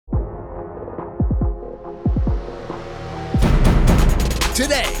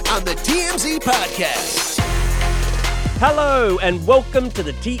Today on the TMZ Podcast. Hello and welcome to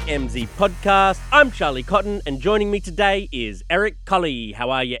the TMZ Podcast. I'm Charlie Cotton and joining me today is Eric Colley. How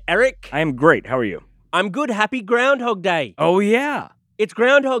are you, Eric? I am great. How are you? I'm good. Happy Groundhog Day. Oh, yeah. It's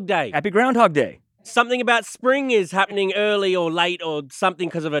Groundhog Day. Happy Groundhog Day. Something about spring is happening early or late or something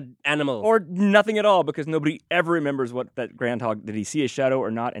because of an animal. Or nothing at all because nobody ever remembers what that groundhog, did he see a shadow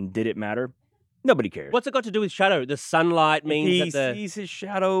or not, and did it matter? Nobody cares. What's it got to do with shadow? The sunlight means if he sees his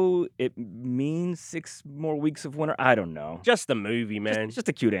shadow, it means 6 more weeks of winter. I don't know. Just the movie, man. Just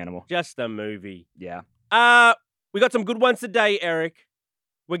a cute animal. Just the movie. Yeah. We got some good ones today, Eric.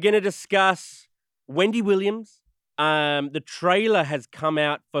 We're going to discuss Wendy Williams. The trailer has come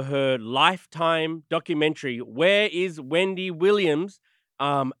out for her Lifetime documentary, Where is Wendy Williams?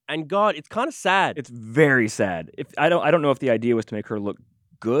 And God, it's kind of sad. It's very sad. I don't know if the idea was to make her look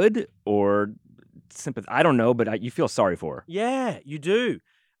good or sympathetic. I don't know, but you feel sorry for her. Yeah, you do.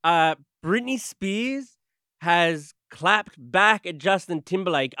 Britney Spears has clapped back at Justin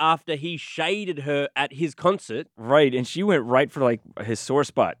Timberlake after he shaded her at his concert. Right, and she went right for like his sore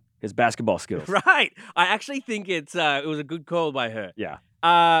spot. His basketball skills. Right. I actually think it was a good call by her.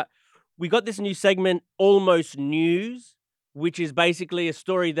 Yeah. We got this new segment, Almost News, which is basically a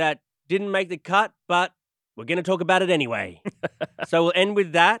story that didn't make the cut, but we're going to talk about it anyway. So we'll end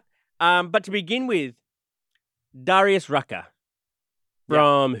with that. But to begin with, Darius Rucker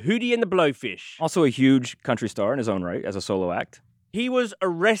from Hootie and the Blowfish. Also a huge country star in his own right as a solo act. He was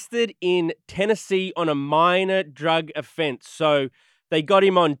arrested in Tennessee on a minor drug offense. So they got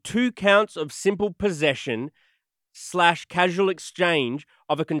him on 2 counts of simple possession / casual exchange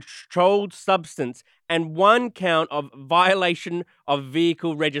of a controlled substance and 1 count of violation of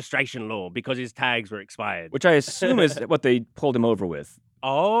vehicle registration law because his tags were expired. Which I assume is what they pulled him over with.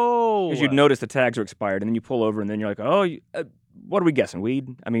 Oh. Because you'd notice the tags are expired and then you pull over and then you're like, oh, what are we guessing? Weed?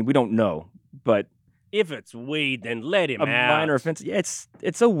 I mean, we don't know, but... If it's weed, then let him out. A minor offense. Yeah, it's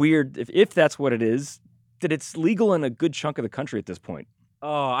so weird if that's what it is. That it's legal in a good chunk of the country at this point.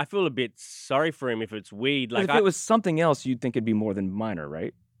 Oh, I feel a bit sorry for him if it's weed. Like if it was something else, you'd think it'd be more than minor,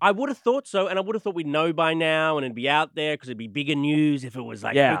 right? I would have thought so, and I would have thought we'd know by now, and it'd be out there because it'd be bigger news if it was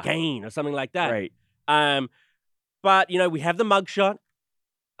like cocaine or something like that. Right. But we have the mugshot.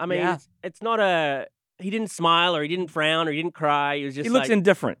 I mean, it's not he didn't smile or he didn't frown or he didn't cry. He was just. He looks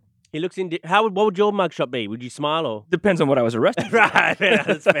indifferent. He looks what would your mugshot be? Would you smile or? Depends on what I was arrested for. Right,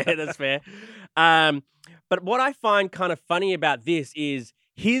 that's fair. That's fair. But what I find kind of funny about this is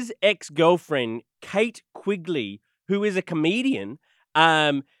his ex-girlfriend, Kate Quigley, who is a comedian,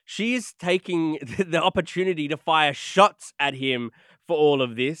 she is taking the opportunity to fire shots at him for all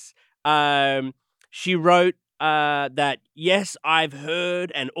of this. She wrote that, yes, I've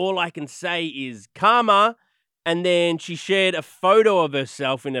heard, and all I can say is karma. And then she shared a photo of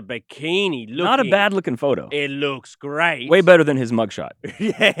herself in a bikini. Not a bad-looking photo. It looks great. Way better than his mugshot.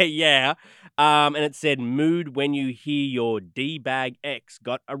 Yeah. And it said, mood when you hear your D-bag ex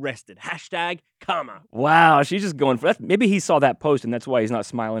got arrested. #karma. Wow, she's just going for that. Maybe he saw that post and that's why he's not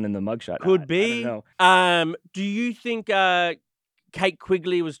smiling in the mugshot. Could be. I don't know. Do you think Kate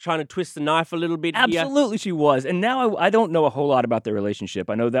Quigley was trying to twist the knife a little bit here? Absolutely she was. And now I don't know a whole lot about their relationship.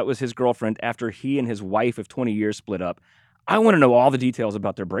 I know that was his girlfriend after he and his wife of 20 years split up. I want to know all the details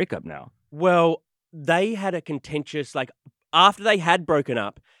about their breakup now. Well, they had a contentious, after they had broken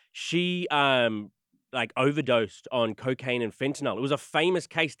up, she overdosed on cocaine and fentanyl. It was a famous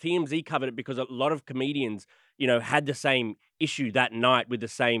case. TMZ covered it because a lot of comedians, had the same issue that night with the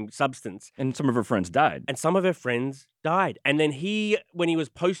same substance. And some of her friends died. And some of her friends died. And then when he was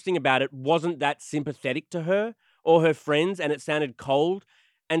posting about it, wasn't that sympathetic to her or her friends, and it sounded cold.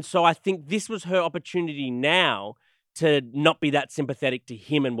 And so I think this was her opportunity now to not be that sympathetic to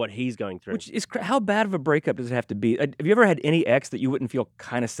him and what he's going through. Which is how bad of a breakup does it have to be? Have you ever had any ex that you wouldn't feel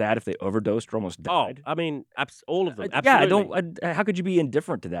kind of sad if they overdosed or almost died? Oh, I mean, all of them. Absolutely. Yeah, how could you be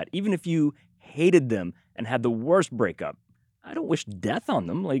indifferent to that? Even if you hated them and had the worst breakup, I don't wish death on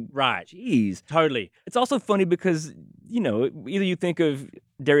them. Right. Jeez. Totally. It's also funny because, either you think of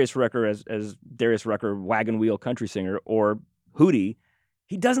Darius Rucker as Darius Rucker, wagon wheel country singer, or Hootie.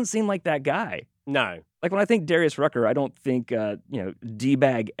 He doesn't seem like that guy. No. Like when I think Darius Rucker, I don't think,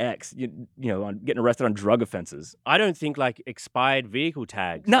 D-bag X, on getting arrested on drug offenses. I don't think expired vehicle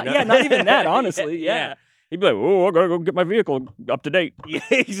tags. Not even that, honestly. Yeah. He'd be like, oh, I gotta go get my vehicle up to date. Yeah,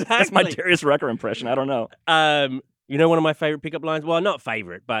 exactly. That's my Darius Rucker impression. I don't know. One of my favorite pickup lines? Well, not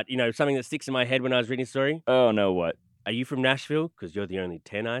favorite, but, something that sticks in my head when I was reading the story. Oh, no, what? Are you from Nashville? Because you're the only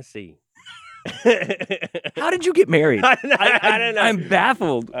 10 I see. How did you get married? I don't know. I'm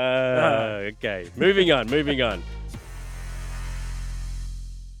baffled. Okay. Moving on.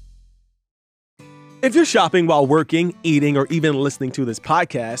 If you're shopping while working, eating, or even listening to this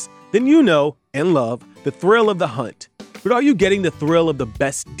podcast, then you know and love the thrill of the hunt. But are you getting the thrill of the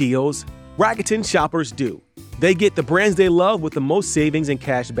best deals? Rakuten shoppers do. They get the brands they love with the most savings and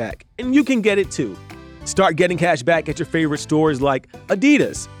cash back, and you can get it too. Start getting cash back at your favorite stores like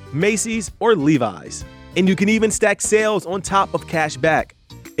Adidas, Macy's, or Levi's. And you can even stack sales on top of cash back.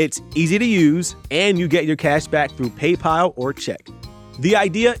 It's easy to use, and you get your cash back through PayPal or check. The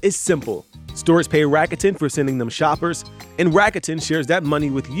idea is simple. Stores pay Rakuten for sending them shoppers, and Rakuten shares that money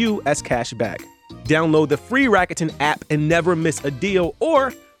with you as cash back. Download the free Rakuten app and never miss a deal,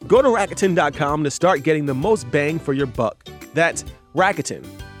 or go to Rakuten.com to start getting the most bang for your buck. That's Rakuten,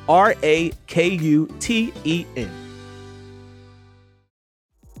 Rakuten.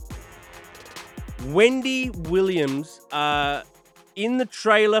 Wendy Williams, in the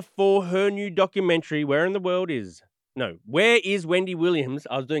trailer for her new documentary, Where is Wendy Williams?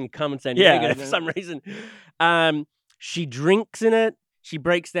 I was doing Carmen Sandiego for some reason. She drinks in it. She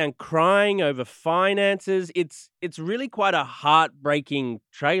breaks down crying over finances. It's really quite a heartbreaking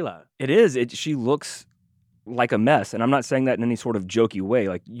trailer. It is. She looks like a mess, and I'm not saying that in any sort of jokey way.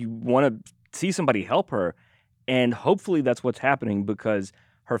 Like, you want to see somebody help her, and hopefully that's what's happening, because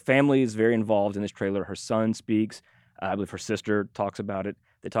her family is very involved in this trailer. Her son speaks. I believe her sister talks about it.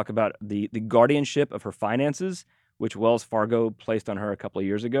 They talk about the guardianship of her finances, which Wells Fargo placed on her a couple of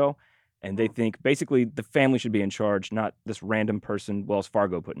years ago. And they think basically the family should be in charge, not this random person Wells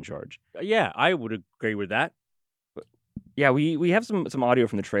Fargo put in charge. Yeah, I would agree with that. Yeah, we have some audio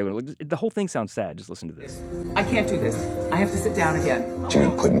from the trailer. Like, the whole thing sounds sad. Just listen to this. I can't do this. I have to sit down again. She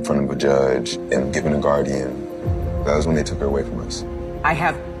was put in front of a judge and given a guardian. That was when they took her away from us. I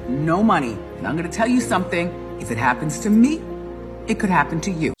have no money, and I'm going to tell you something. If it happens to me, it could happen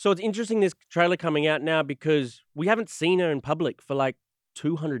to you. So it's interesting, this trailer coming out now, because we haven't seen her in public for like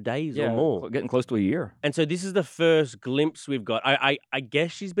 200 days or more. Getting close to a year. And so this is the first glimpse we've got. I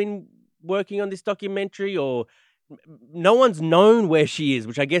guess she's been working on this documentary, or no one's known where she is,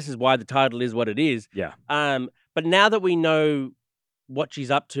 which I guess is why the title is what it is. Yeah. But now that we know what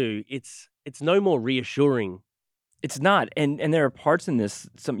she's up to, it's no more reassuring. It's not. And there are parts in this,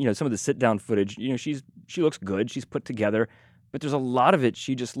 some of the sit-down footage, she looks good, she's put together, but there's a lot of it,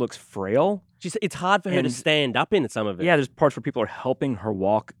 she just looks frail. It's hard for her to stand up in some of it. Yeah, there's parts where people are helping her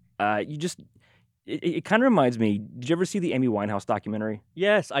walk. It kind of reminds me, did you ever see the Amy Winehouse documentary?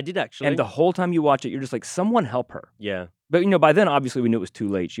 Yes, I did actually. And the whole time you watch it, you're just like, someone help her. Yeah. But, by then, obviously, we knew it was too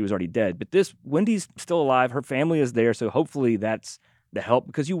late. She was already dead. But Wendy's still alive. Her family is there. So hopefully that's the help.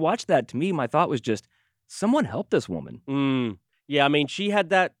 Because you watch that, to me, my thought was just, someone help this woman. Yeah, I mean, she had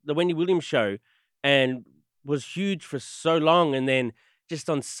the Wendy Williams show, and was huge for so long. And then just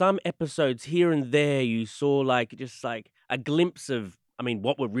on some episodes here and there, you saw just a glimpse of,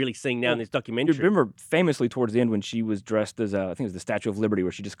 what we're really seeing now in this documentary. You remember famously towards the end when she was dressed as, I think it was the Statue of Liberty,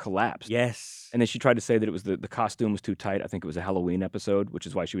 where she just collapsed. Yes. And then she tried to say that it was the costume was too tight. I think it was a Halloween episode, which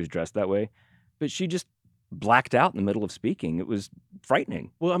is why she was dressed that way. But she just blacked out in the middle of speaking. It was frightening.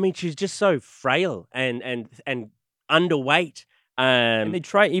 Well, she's just so frail and underweight. And they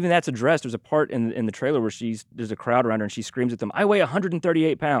try, even that's addressed. There's a part in the trailer where there's a crowd around her and she screams at them, "I weigh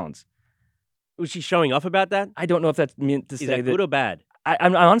 138 pounds." Was she showing off about that? I don't know if that's meant to say that. Is that good or bad?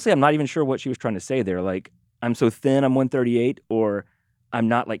 I'm honestly, I'm not even sure what she was trying to say there. Like, I'm so thin, I'm 138, or I'm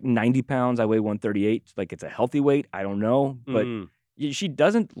not like 90 pounds, I weigh 138. Like, it's a healthy weight. I don't know. But she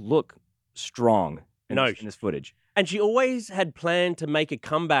doesn't look strong in this footage. And she always had planned to make a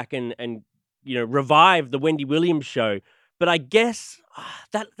comeback and revive the Wendy Williams show. But I guess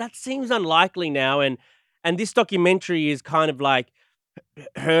that seems unlikely now. And this documentary is kind of like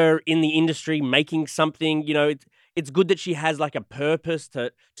her in the industry making something. It's good that she has like a purpose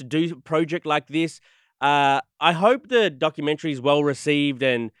to do a project like this. I hope the documentary is well received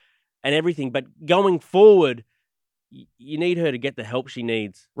and everything. But going forward, you need her to get the help she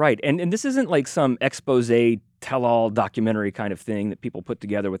needs. Right. And this isn't like some expose tell-all documentary kind of thing that people put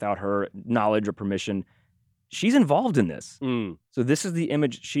together without her knowledge or permission. She's involved in this. So this is the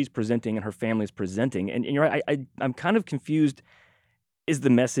image she's presenting and her family's presenting. And you're right, I'm kind of confused. Is the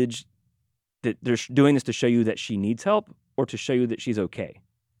message that they're doing this to show you that she needs help or to show you that she's okay?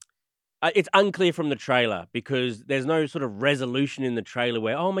 It's unclear from the trailer because there's no sort of resolution in the trailer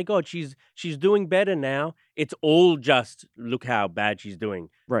where, oh my God, she's doing better now. It's all just look how bad she's doing.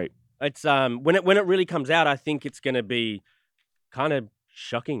 Right. It's when it really comes out, I think it's going to be kind of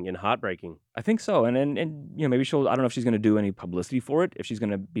shocking and heartbreaking. I think so. And maybe I don't know if she's going to do any publicity for it, if she's going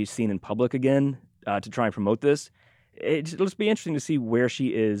to be seen in public again to try and promote this. It'll just be interesting to see where she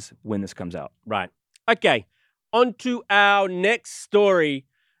is when this comes out. Right. Okay. On to our next story.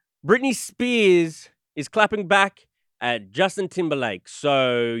 Britney Spears is clapping back at Justin Timberlake.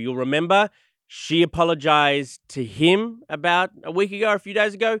 So you'll remember she apologized to him about a week ago, or a few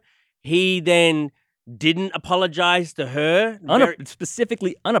days ago. He then didn't apologize to her.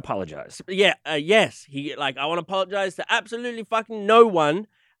 Specifically unapologized. Yes. He I want to apologize to absolutely fucking no one.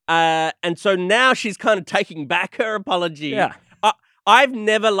 And so now she's kind of taking back her apology. Yeah. I've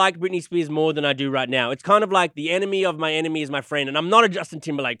never liked Britney Spears more than I do right now. It's kind of like the enemy of my enemy is my friend, and I'm not a Justin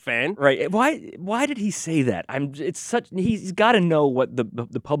Timberlake fan. Right. Why did he say that? He's got to know what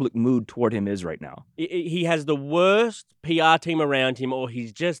the public mood toward him is right now. He has the worst PR team around him, or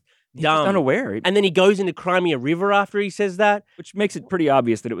he's just He's dumb. just unaware. And then he goes into Crimea River after he says that. Which makes it pretty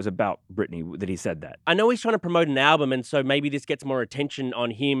obvious that it was about Britney that he said that. I know he's trying to promote an album, and so maybe this gets more attention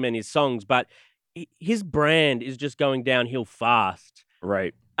on him and his songs, but his brand is just going downhill fast.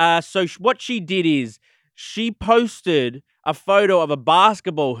 Right. So what she did is she posted a photo of a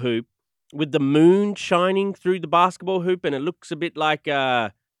basketball hoop with the moon shining through the basketball hoop, and it looks a bit like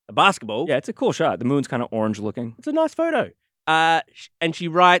a basketball. Yeah, it's a cool shot. The moon's kind of orange looking. It's a nice photo. And she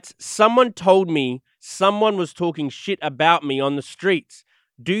writes, "Someone told me someone was talking shit about me on the streets.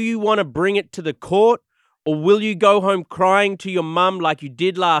 Do you want to bring it to the court, or will you go home crying to your mum like you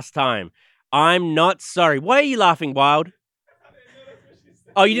did last time? I'm not sorry." Why are you laughing, Wild?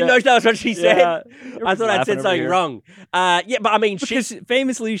 Oh, you didn't know that was what she said? Yeah. I thought I'd said something wrong. But I mean, because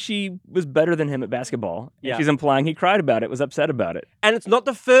famously she was better than him at basketball. Yeah. She's implying he cried about it, was upset about it. and it's not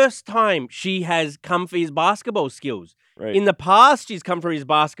the first time she has come for his basketball skills. Right. In the past, she's come for his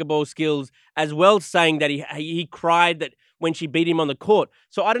basketball skills as well, saying that he cried that when she beat him on the court.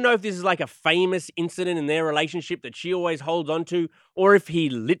 So I don't know if this is like a famous incident in their relationship that she always holds on to, or if he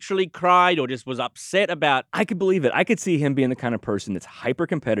literally cried or just was upset about. I could believe it. I could see him being the kind of person that's hyper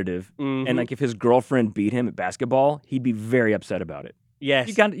competitive, Mhm. and like if his girlfriend beat him at basketball, he'd be very upset about it. Yes.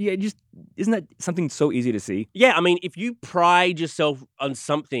 Isn't that something so easy to see? Yeah, I mean, if you pride yourself on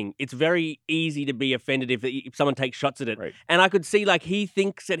something, it's very easy to be offended if someone takes shots at it. Right. And I could see, he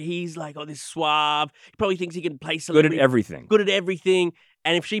thinks that he's this suave. He probably thinks he can play Good celebrity. at everything. Good at everything.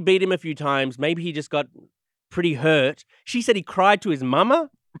 And if she beat him a few times, maybe he just got pretty hurt. She said he cried to his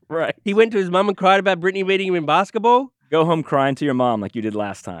mama. Right. He went to his mum and cried about Britney beating him in basketball. Go home crying to your mom like you did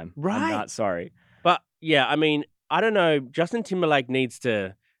last time. Right. I'm not sorry. But yeah, I mean, I don't know. Justin Timberlake needs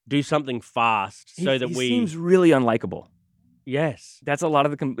to do something fast so that he we. seems really unlikable. Yes. That's a lot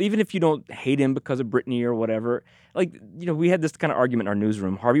of even if you don't hate him because of Britney or whatever. We had this kind of argument in our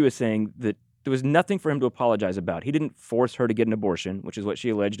newsroom. Harvey was saying that there was nothing for him to apologize about. He didn't force her to get an abortion, which is what she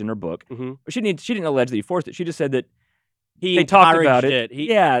alleged in her book. Mm-hmm. She didn't allege that he forced it. She just said that They talked about it.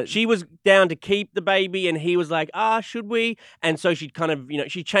 Yeah. She was down to keep the baby, and he was like, should we? And so she kind of,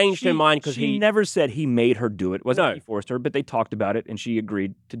 she changed her mind because she never said he made her do it. It wasn't he forced her, but they talked about it, and she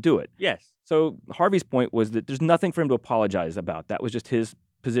agreed to do it. Yes. So Harvey's point was that there's nothing for him to apologize about. That was just his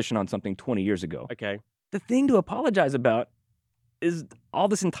position on something 20 years ago. Okay. The thing to apologize about is all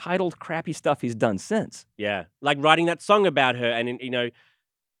this entitled, crappy stuff he's done since. Yeah. Like writing that song about her, and,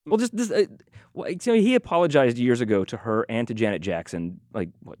 Well, just this. He apologized years ago to her and to Janet Jackson,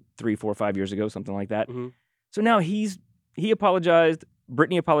 3, 4, 5 years ago, something like that. Mm-hmm. So now he apologized.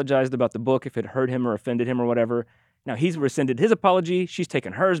 Britney apologized about the book if it hurt him or offended him or whatever. Now he's rescinded his apology. She's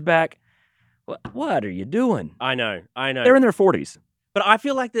taken hers back. What are you doing? I know. They're in their 40s. But I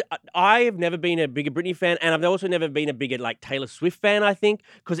feel like I have never been a bigger Britney fan, and I've also never been a bigger Taylor Swift fan. I think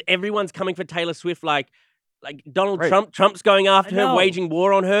because everyone's coming for Taylor Swift, like Donald Right. Trump's going after her, know. waging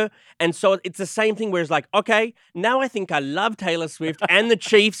war on her, and so it's the same thing. Where it's okay, now I think I love Taylor Swift and the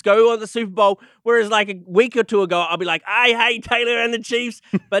Chiefs go on the Super Bowl. Whereas a week or two ago, I'll be like, I hate Taylor and the Chiefs,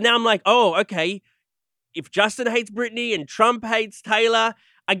 but now I'm like, oh, okay. If Justin hates Britney and Trump hates Taylor,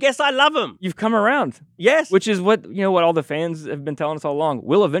 I guess I love him. You've come around. Yes. Which is what all the fans have been telling us all along.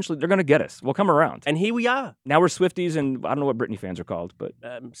 They're going to get us. We'll come around. And here we are. Now we're Swifties, and I don't know what Britney fans are called, but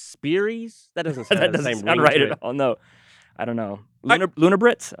Spearies? That doesn't sound that the doesn't same sound ring right to at it. all. No, I don't know. Lunar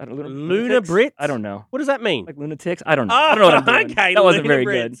Brits? Lunar Lunatics? Brits? I don't know. What does that mean? Like lunatics? I don't know. I don't know what I'm doing. Okay, that wasn't Lunar very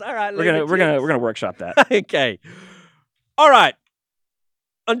Brits. good. All right, we're gonna workshop that. Okay. All right.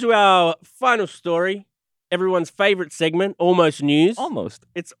 On to our final story. Everyone's favorite segment, Almost News. Almost.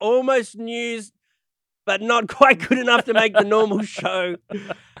 It's almost news, but not quite good enough to make the normal show.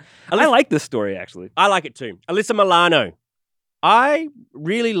 I like this story, actually. I like it too. Alyssa Milano. I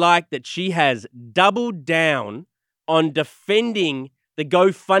really like that she has doubled down on defending the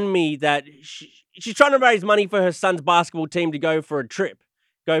GoFundMe that she's trying to raise money for her son's basketball team to go for a trip.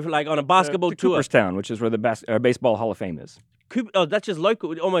 Go for on a basketball to tour. Cooperstown, which is where the Baseball Hall of Fame is. That's just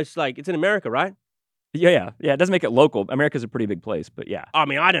local. Almost it's in America, right? Yeah. It doesn't make it local. America's a pretty big place, but yeah. I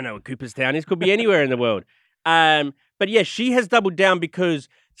mean, I don't know what Cooperstown is. Could be anywhere in the world. But yeah, she has doubled down because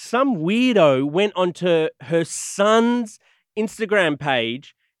some weirdo went onto her son's Instagram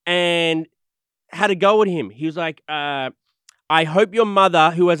page and had a go at him. He was like, I hope your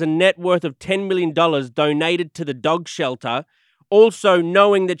mother, who has a net worth of $10 million, donated to the dog shelter. Also,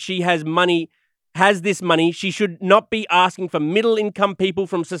 knowing that she has this money, she should not be asking for middle-income people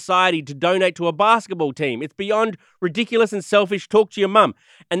from society to donate to a basketball team. It's beyond ridiculous and selfish. Talk to your mum.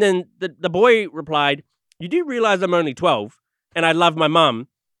 And then the boy replied, you do realize I'm only 12 and I love my mum.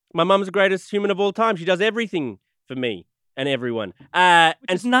 My mum's the greatest human of all time. She does everything for me and everyone. And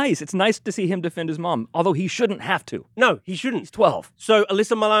it's nice. It's nice to see him defend his mom, although he shouldn't have to. No, he shouldn't. He's 12. So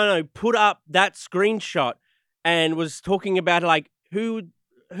Alyssa Milano put up that screenshot and was talking about like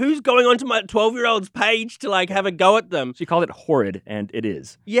who's going onto my 12-year-old's page to like have a go at them. She called it horrid, and it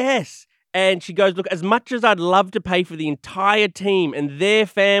is. Yes. And she goes, look, as much as I'd love to pay for the entire team and their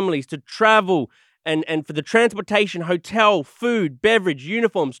families to travel and for the transportation, hotel, food, beverage,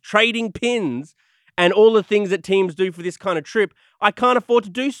 uniforms, trading pins, and all the things that teams do for this kind of trip, I can't afford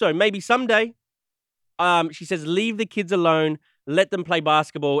to do so. Maybe someday. She says, leave the kids alone, let them play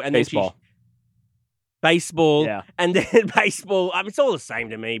basketball. And baseball. Then baseball. Yeah. And then baseball. I mean, it's all the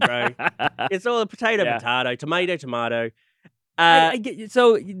same to me, bro. It's all a potato, tomato. I get,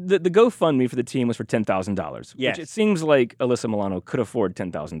 so the GoFundMe for the team was for $10,000. Yes. Which it seems like Alyssa Milano could afford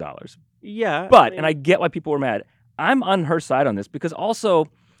 $10,000. Yeah. But, and I get why people were mad, I'm on her side on this because also,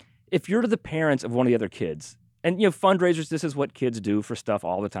 if you're the parents of one of the other kids, and fundraisers, this is what kids do for stuff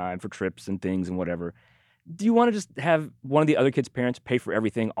all the time, for trips and things and whatever. Do you want to just have one of the other kids' parents pay for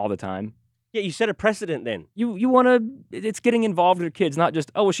everything all the time? Yeah, you set a precedent then. You want to, it's getting involved with your kids, not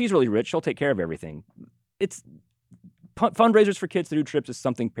just, oh, well, she's really rich, she'll take care of everything. It's fundraisers for kids to do trips is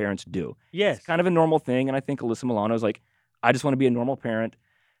something parents do. Yes. It's kind of a normal thing, and I think Alyssa Milano is like, I just want to be a normal parent.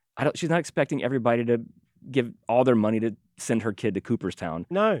 She's not expecting everybody to give all their money to send her kid to Cooperstown.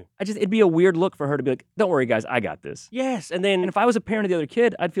 No. It'd be a weird look for her to be like, don't worry, guys, I got this. Yes, and then... And if I was a parent of the other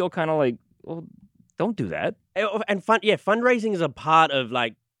kid, I'd feel kind of like, well, don't do that. And fundraising is a part of,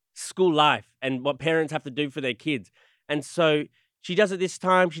 like, school life and what parents have to do for their kids. And so she does it this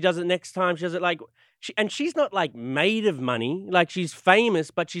time, she does it next time, she does it like... she's not, like, made of money. Like, she's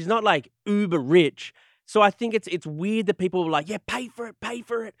famous, but she's not, like, uber rich. So I think it's weird that people were like, yeah, pay for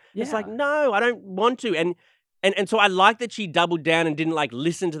it. Yeah. It's like, no, I don't want to. And so I like that she doubled down and didn't like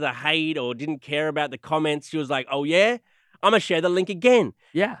listen to the hate or didn't care about the comments. She was like, oh yeah, I'm going to share the link again.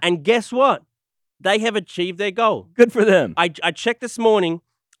 Yeah. And guess what? They have achieved their goal. Good for them. I checked this morning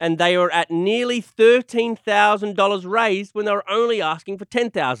and they were at nearly $13,000 raised when they were only asking for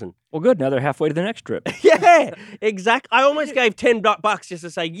 $10,000. Well, good. Now they're halfway to the next trip. Yeah, exactly. I almost gave $10 just to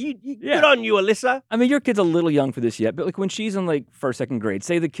say, good on you, Alyssa. I mean, your kid's a little young for this yet, but like when she's in like first, second grade,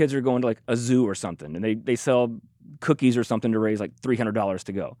 say the kids are going to like a zoo or something, and they sell cookies or something to raise like $300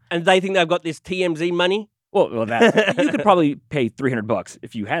 to go. And they think they've got this TMZ money? Well, that you could probably pay $300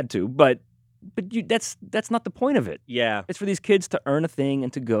 if you had to, but that's not the point of it. Yeah. It's for these kids to earn a thing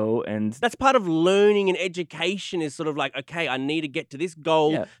and to go, and that's part of learning and education is sort of like, okay, I need to get to this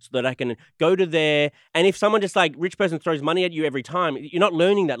goal so that I can go to there. And if someone just like rich person throws money at you every time, you're not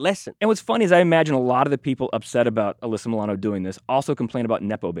learning that lesson. And what's funny is I imagine a lot of the people upset about Alyssa Milano doing this also complain about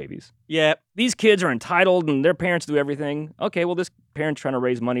Nepo babies. Yeah. These kids are entitled and their parents do everything. Okay, well, this parent's trying to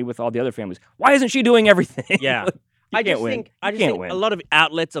raise money with all the other families. Why isn't she doing everything? Yeah. I just think a lot of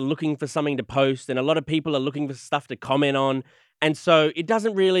outlets are looking for something to post and a lot of people are looking for stuff to comment on. And so it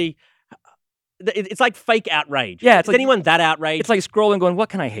doesn't really... It's like fake outrage. Yeah, is anyone that outraged? It's like scrolling going, what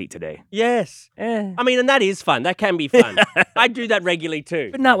can I hate today? Yes. I mean, and that is fun. That can be fun. I do that regularly too.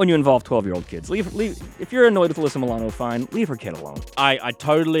 But not when you involve 12-year-old kids. Leave. If you're annoyed with Alyssa Milano, fine. Leave her kid alone. I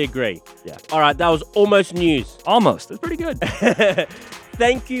totally agree. Yeah. All right, that was almost news. Almost. That's pretty good.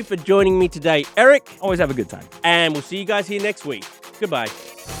 Thank you for joining me today, Eric. Always have a good time. And we'll see you guys here next week. Goodbye.